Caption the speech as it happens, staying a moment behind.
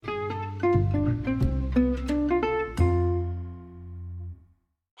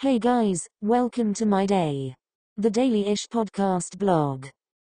Hey guys, welcome to my day. The Daily-ish podcast blog.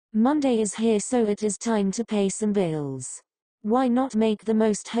 Monday is here, so it is time to pay some bills. Why not make the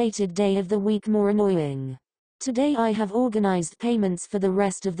most hated day of the week more annoying? Today I have organized payments for the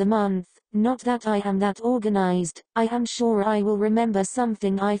rest of the month. Not that I am that organized, I am sure I will remember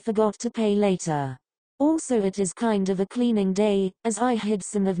something I forgot to pay later. Also, it is kind of a cleaning day, as I hid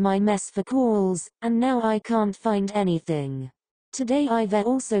some of my mess for calls, and now I can't find anything. Today I've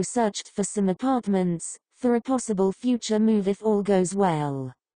also searched for some apartments, for a possible future move if all goes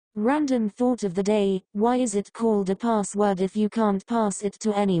well. Random thought of the day: why is it called a password if you can't pass it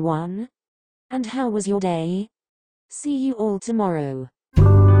to anyone? And how was your day? See you all tomorrow.